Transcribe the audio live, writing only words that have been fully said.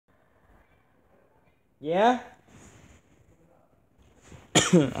Yeah?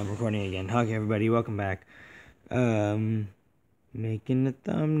 I'm recording again. Okay, everybody, welcome back. Making the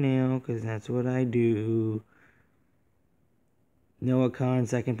thumbnail, because that's what I do. Noah Kahan's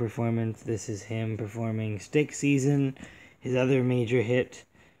second performance. This is him performing Stick Season, his other major hit.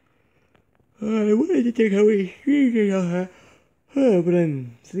 I wanted to take away, but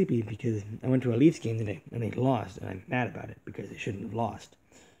I'm sleepy because I went to a Leafs game today, and they lost, and I'm mad about it, because they shouldn't have lost.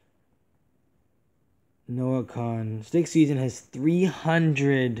 Noah Kahan. Stick Season has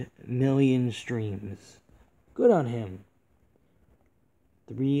 300 million streams. Good on him.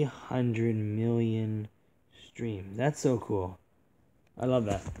 300 million streams. That's so cool. I love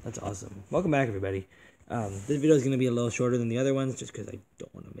that. That's awesome. Welcome back, everybody. This video is going to be a little shorter than the other ones, just because I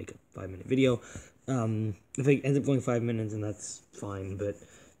don't want to make a 5-minute video. If it ends up going 5 minutes, then that's fine, but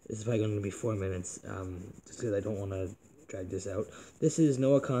this is probably going to be 4 minutes, just because I don't want to drag this out. This is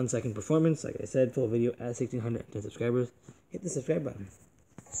Noah Kahan's second performance. Like I said, full video at 1,610 subscribers. Hit the subscribe button.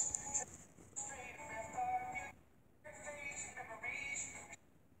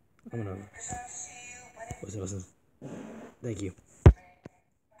 I'm gonna listen. Thank you.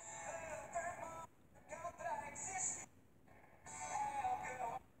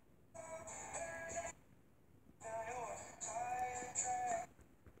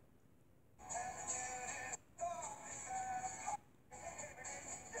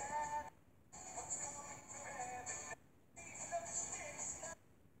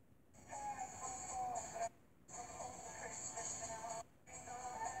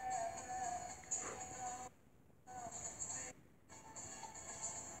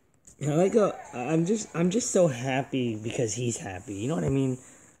 I'm just so happy because he's happy. You know what I mean?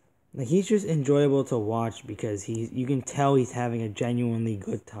 Like, he's just enjoyable to watch because you can tell he's having a genuinely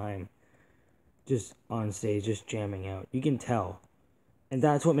good time. Just on stage, just jamming out. You can tell. And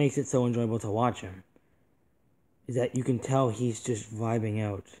that's what makes it so enjoyable to watch him. Is that you can tell he's just vibing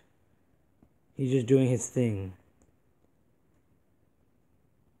out. He's just doing his thing.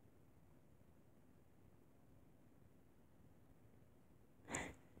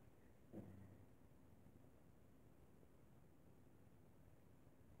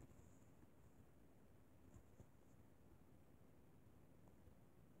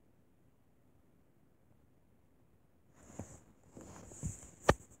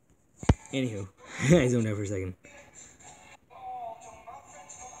 Anywho, I zoned out for a second.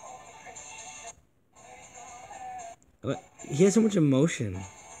 He has so much emotion.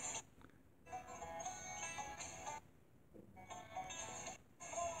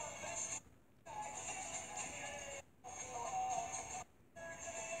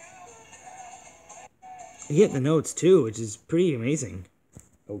 He hit the notes too, which is pretty amazing.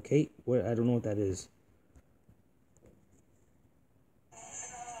 Okay, what? I don't know what that is.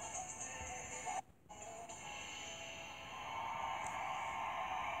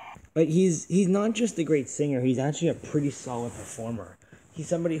 But he's not just a great singer, he's actually a pretty solid performer. He's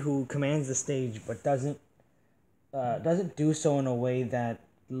somebody who commands the stage but doesn't do so in a way that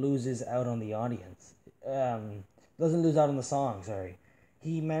loses out on the audience. Doesn't lose out on the song, sorry.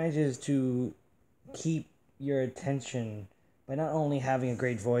 He manages to keep your attention by not only having a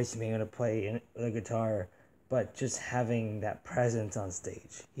great voice and being able to play the guitar, but just having that presence on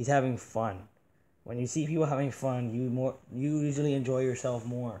stage. He's having fun. When you see people having fun, you usually enjoy yourself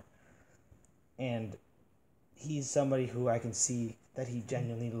more. And he's somebody who I can see that he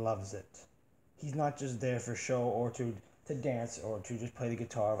genuinely loves it. He's not just there for show or to dance or to just play the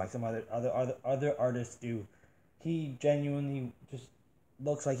guitar like some other artists do. He genuinely just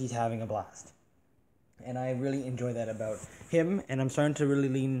looks like he's having a blast. And I really enjoy that about him, and I'm starting to really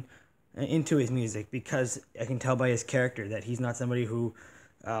lean into his music because I can tell by his character that he's not somebody who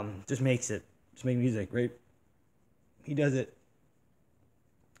just make music, right? He does it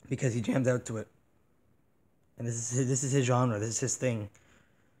because he jams out to it. And this is his genre, this is his thing.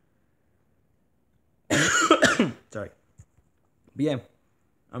 Sorry. But yeah,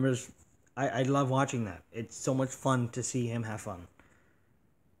 I love watching that. It's so much fun to see him have fun.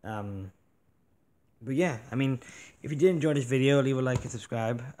 But yeah, I mean, if you did enjoy this video, leave a like and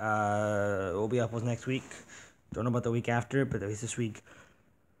subscribe. It will be uploads next week. Don't know about the week after, but at least this week.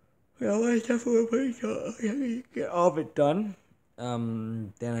 Yeah, I definitely get all of it done.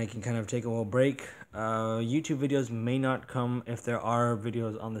 Then I can kind of take a little break. YouTube videos may not come if there are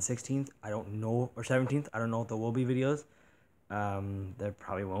videos on the 16th. I don't know, or 17th. I don't know if there will be videos. There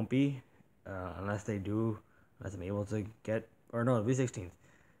probably won't be, unless they do, unless I'm able to get, or no, it'll be 16th.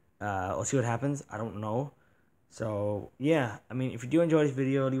 We'll see what happens. I don't know. So, yeah. I mean, if you do enjoy this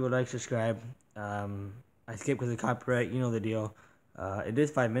video, leave a like, subscribe. I skipped because of copyright. You know the deal. It is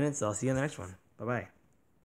 5 minutes. So I'll see you in the next one. Bye-bye.